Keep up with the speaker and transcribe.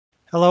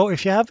Hello,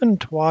 if you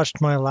haven't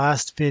watched my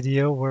last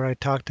video where I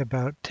talked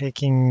about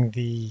taking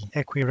the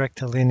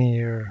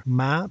equirectilinear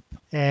map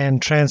and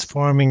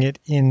transforming it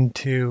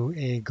into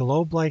a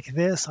globe like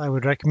this, I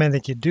would recommend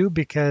that you do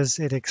because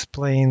it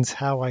explains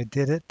how I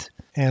did it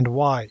and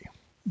why.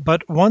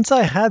 But once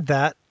I had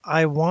that,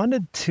 I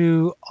wanted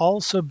to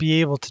also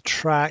be able to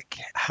track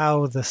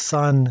how the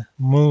sun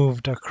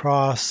moved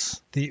across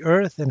the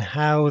Earth and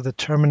how the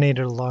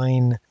terminator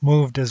line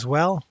moved as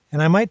well.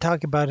 And I might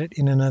talk about it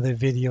in another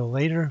video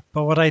later.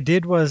 But what I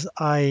did was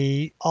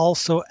I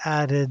also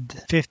added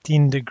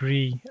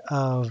 15-degree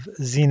of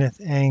zenith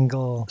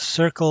angle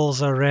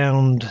circles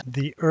around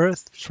the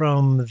Earth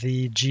from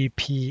the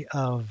GP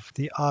of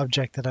the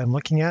object that I'm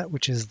looking at,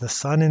 which is the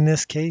sun in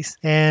this case.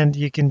 And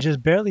you can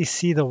just barely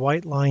see the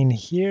white line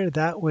here.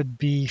 That would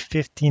be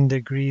 15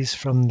 degrees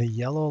from the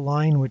yellow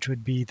line, which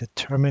would be the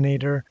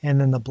terminator. And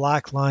then the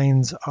black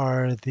lines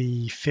are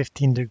the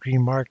 15-degree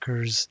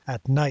markers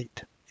at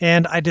night.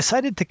 And I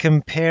decided to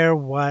compare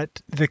what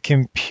the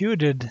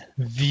computed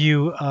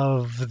view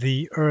of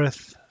the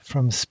Earth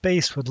from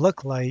space would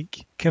look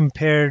like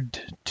compared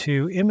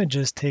to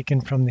images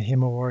taken from the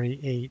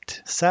Himawari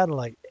 8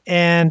 satellite.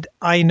 And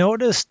I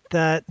noticed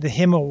that the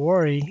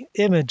Himawari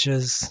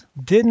images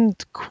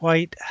didn't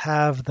quite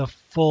have the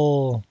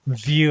full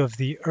view of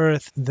the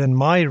Earth than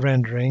my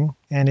rendering.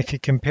 And if you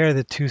compare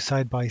the two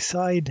side by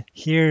side,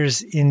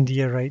 here's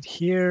India right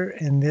here,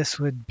 and this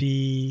would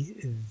be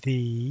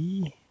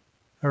the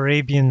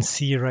Arabian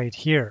Sea right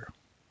here.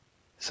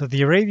 So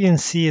the Arabian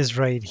Sea is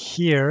right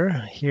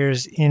here.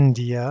 Here's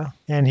India.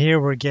 And here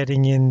we're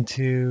getting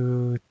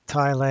into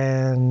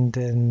Thailand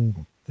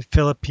and the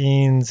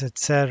Philippines,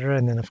 etc.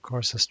 And then, of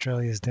course,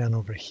 Australia is down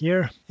over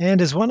here.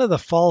 And is one of the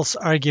false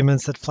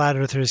arguments that flat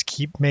earthers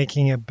keep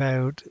making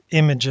about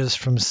images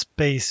from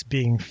space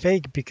being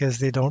fake because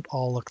they don't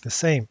all look the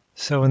same.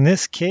 So in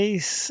this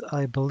case,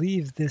 I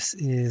believe this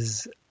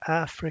is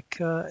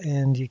Africa,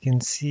 and you can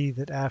see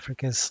that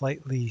Africa is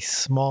slightly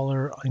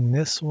smaller in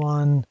this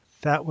one.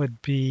 That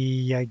would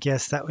be, I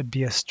guess that would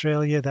be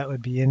Australia, that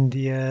would be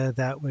India,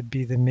 that would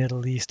be the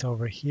Middle East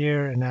over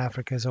here, and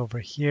Africa's over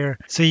here.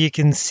 So you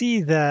can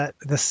see that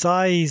the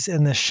size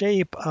and the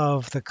shape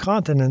of the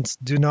continents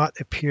do not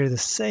appear the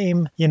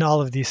same in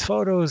all of these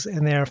photos,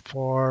 and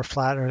therefore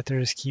flat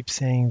earthers keep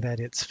saying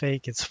that it's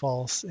fake, it's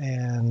false,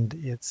 and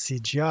it's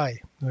CGI,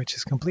 which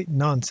is complete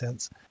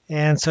nonsense.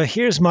 And so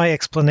here's my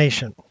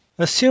explanation.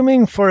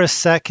 Assuming for a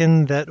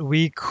second that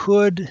we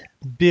could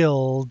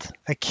build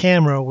a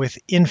camera with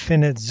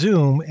infinite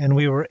zoom and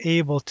we were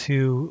able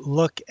to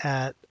look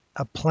at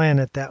a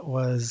planet that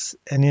was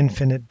an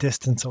infinite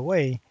distance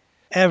away,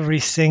 every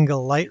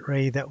single light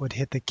ray that would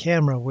hit the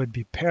camera would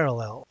be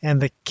parallel,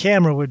 and the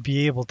camera would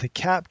be able to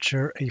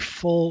capture a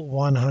full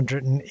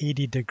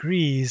 180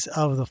 degrees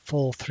of the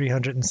full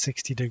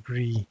 360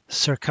 degree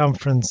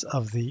circumference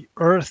of the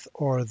Earth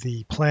or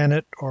the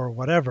planet or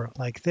whatever,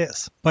 like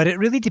this. But it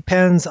really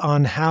depends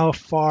on how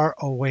far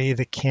away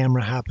the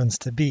camera happens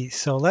to be.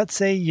 So let's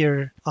say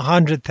you're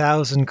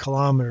 100,000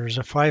 kilometers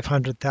or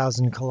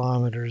 500,000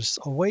 kilometers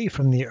away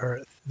from the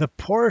Earth. The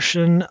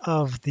portion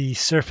of the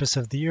surface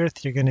of the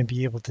Earth you're going to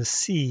be able to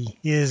see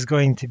is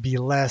going to be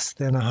less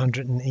than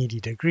 180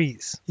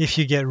 degrees. If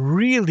you get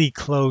really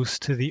close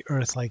to the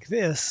Earth like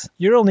this,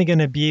 you're only going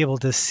to be able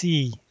to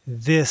see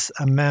this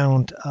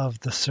amount of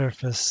the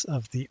surface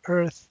of the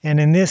Earth.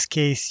 And in this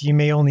case, you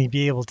may only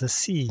be able to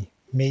see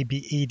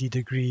maybe 80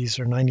 degrees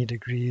or 90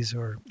 degrees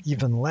or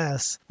even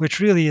less, which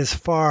really is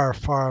far,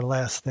 far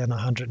less than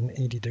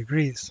 180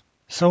 degrees.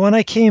 So when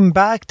I came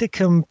back to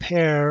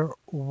compare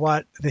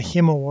what the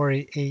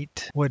Himawari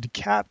 8 would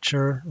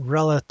capture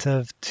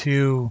relative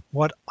to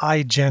what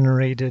I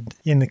generated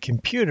in the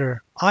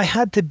computer, I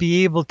had to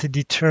be able to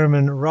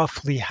determine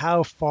roughly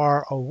how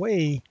far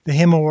away the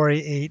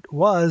Himawari 8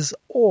 was,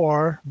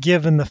 or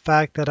given the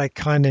fact that I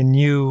kind of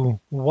knew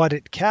what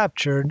it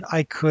captured,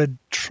 I could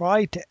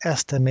try to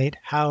estimate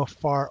how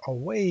far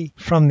away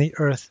from the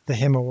Earth the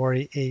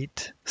Himawari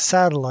 8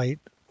 satellite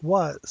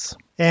was.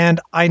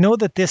 And I know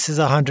that this is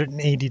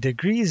 180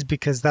 degrees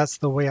because that's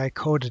the way I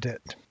coded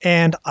it.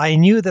 And I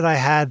knew that I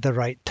had the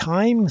right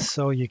time,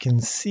 so you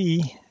can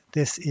see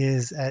this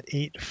is at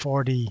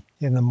 8:40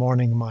 in the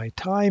morning my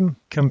time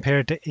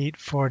compared to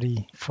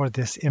 8:40 for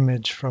this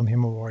image from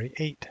Himawari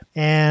 8.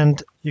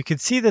 And you could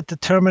see that the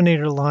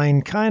terminator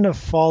line kind of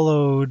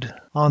followed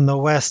on the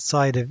west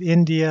side of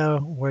India,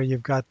 where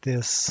you've got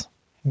this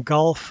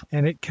Gulf,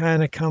 and it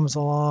kind of comes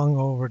along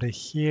over to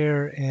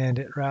here and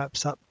it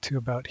wraps up to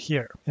about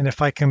here. And if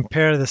I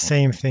compare the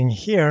same thing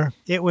here,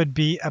 it would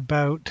be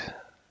about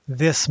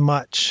this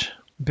much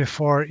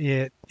before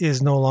it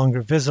is no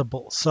longer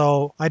visible.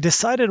 So I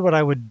decided what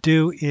I would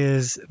do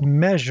is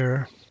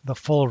measure the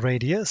full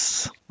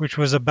radius, which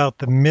was about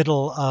the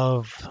middle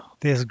of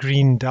this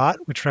green dot,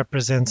 which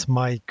represents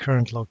my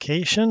current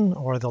location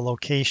or the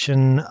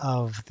location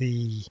of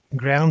the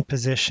ground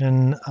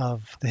position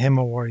of the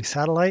Himawari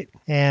satellite.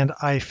 And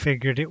I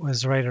figured it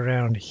was right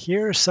around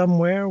here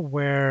somewhere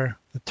where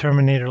the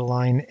terminator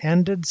line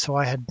ended. So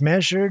I had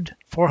measured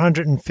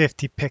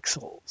 450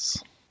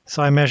 pixels.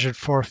 So I measured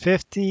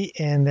 450,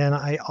 and then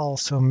I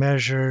also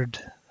measured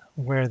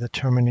where the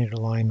terminator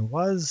line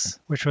was,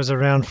 which was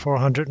around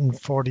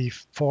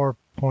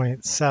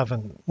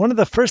 444.7. One of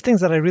the first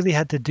things that I really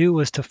had to do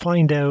was to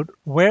find out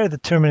where the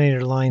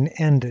terminator line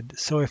ended.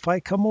 So if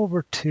I come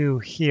over to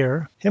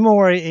here,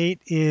 Himawari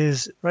 8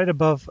 is right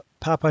above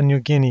Papua New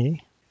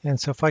Guinea. And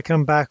so if I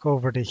come back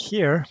over to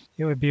here,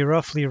 it would be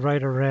roughly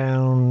right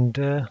around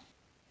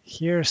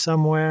here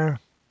somewhere.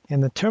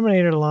 And the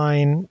terminator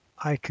line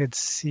I could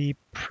see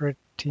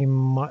pretty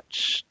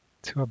much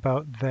to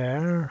about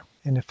there.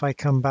 And if I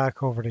come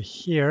back over to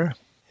here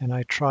and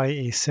I try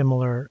a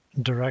similar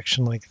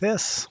direction like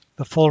this,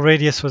 the full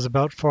radius was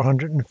about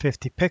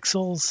 450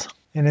 pixels.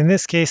 And in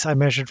this case, I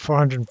measured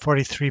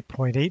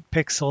 443.8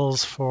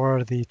 pixels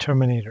for the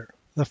terminator.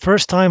 The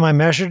first time I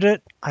measured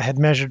it, I had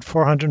measured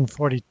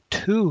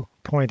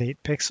 442.8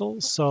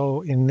 pixels.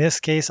 So in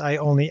this case, I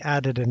only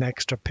added an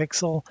extra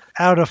pixel.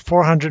 Out of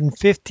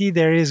 450,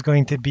 there is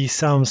going to be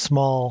some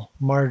small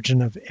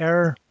margin of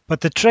error.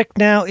 But the trick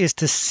now is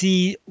to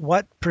see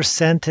what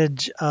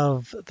percentage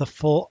of the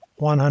full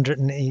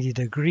 180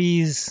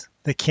 degrees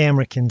the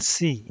camera can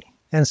see.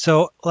 And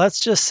so let's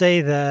just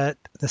say that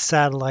the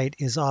satellite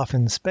is off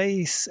in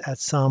space at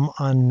some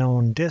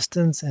unknown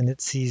distance and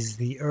it sees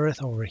the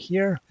Earth over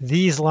here.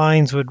 These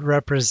lines would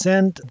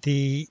represent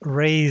the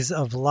rays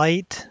of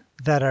light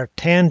that are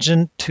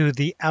tangent to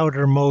the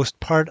outermost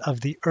part of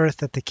the Earth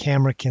that the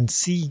camera can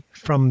see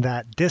from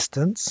that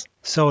distance.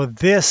 So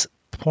this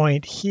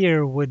point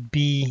here would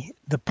be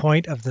the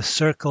point of the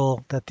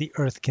circle that the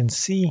Earth can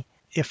see.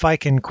 If I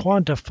can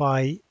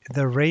quantify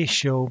the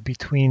ratio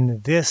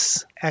between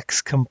this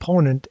x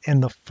component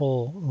and the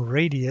full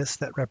radius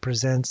that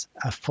represents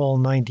a full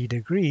 90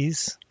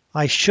 degrees,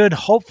 I should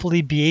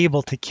hopefully be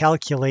able to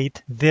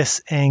calculate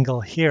this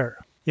angle here.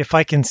 If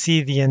I can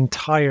see the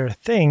entire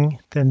thing,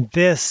 then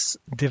this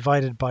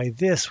divided by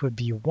this would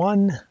be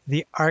 1.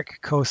 The arc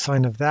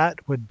cosine of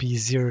that would be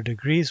 0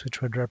 degrees,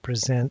 which would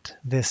represent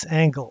this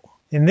angle.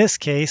 In this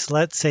case,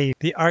 let's say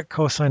the arc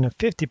cosine of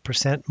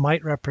 50%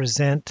 might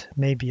represent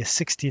maybe a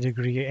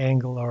 60-degree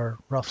angle or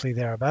roughly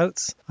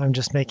thereabouts. I'm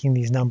just making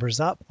these numbers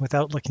up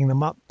without looking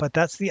them up, but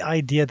that's the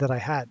idea that I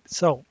had.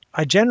 So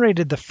I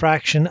generated the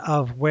fraction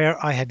of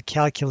where I had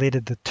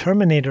calculated the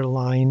terminator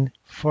line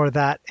for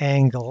that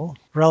angle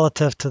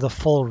relative to the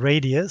full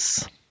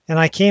radius, and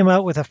I came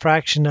out with a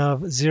fraction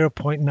of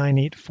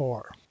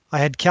 0.984. I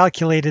had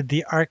calculated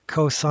the arc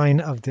cosine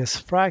of this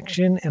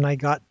fraction and I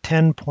got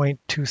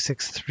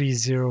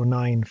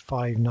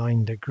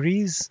 10.2630959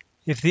 degrees.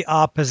 If the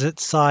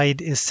opposite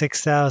side is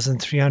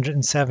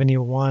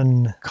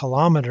 6,371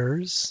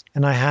 kilometers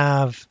and I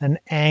have an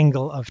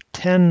angle of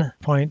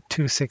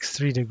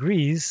 10.263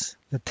 degrees,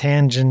 the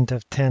tangent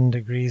of 10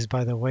 degrees,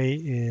 by the way,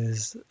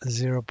 is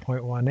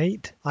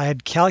 0.18. I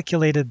had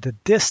calculated the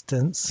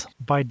distance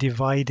by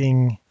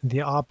dividing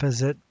the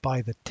opposite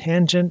by the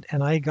tangent,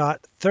 and I got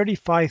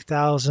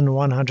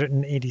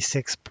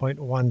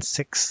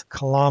 35,186.16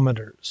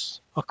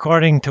 kilometers.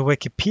 According to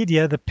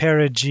Wikipedia, the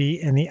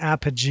perigee and the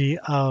apogee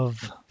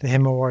of the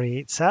Himawari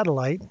 8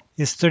 satellite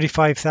is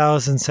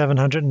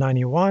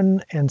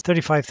 35,791 and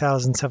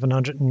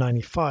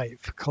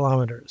 35,795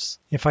 kilometers.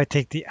 If I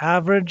take the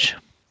average,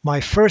 my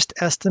first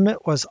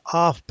estimate was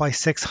off by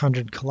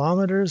 600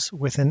 kilometers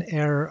with an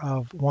error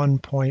of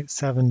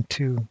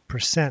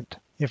 1.72%.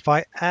 If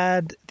I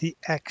add the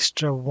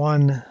extra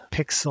 1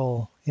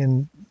 pixel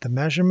in the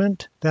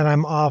measurement, then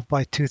I'm off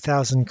by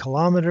 2,000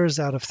 kilometers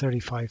out of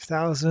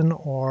 35,000,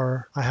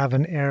 or I have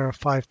an error of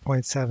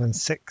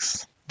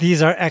 5.76.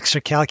 These are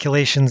extra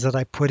calculations that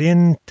I put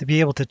in to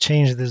be able to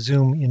change the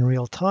zoom in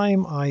real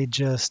time. I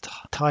just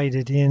tied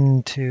it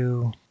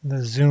into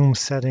the zoom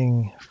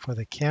setting for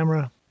the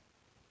camera.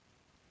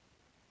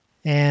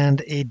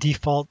 And a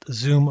default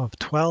zoom of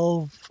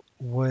 12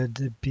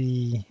 would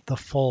be the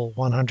full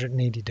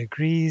 180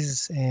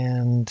 degrees,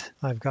 and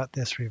I've got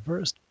this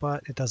reversed,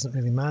 but it doesn't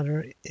really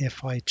matter.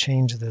 If I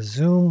change the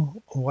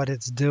zoom, what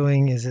it's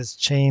doing is it's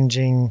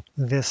changing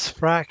this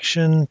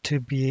fraction to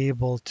be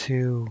able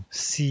to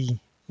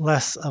see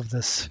less of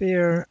the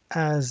sphere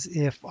as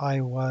if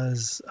I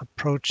was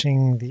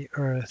approaching the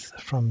Earth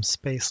from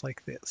space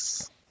like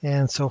this.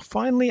 And so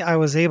finally, I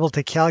was able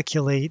to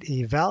calculate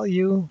a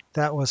value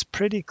that was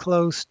pretty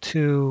close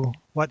to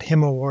what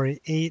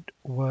Himawari 8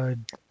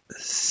 would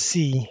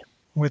see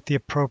with the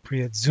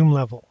appropriate zoom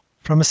level.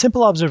 From a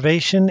simple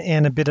observation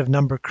and a bit of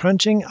number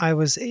crunching, I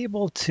was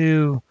able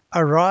to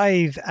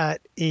arrive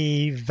at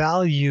a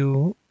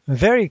value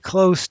very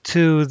close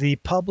to the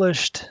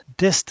published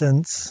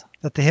distance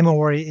that the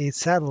Himawari 8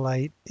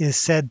 satellite is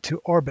said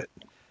to orbit.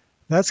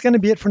 That's going to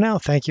be it for now.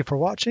 Thank you for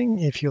watching.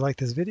 If you like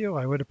this video,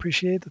 I would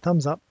appreciate the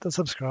thumbs up, the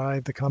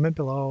subscribe, the comment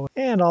below,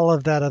 and all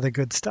of that other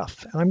good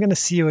stuff. And I'm going to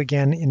see you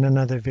again in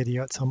another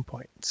video at some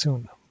point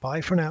soon. Bye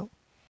for now.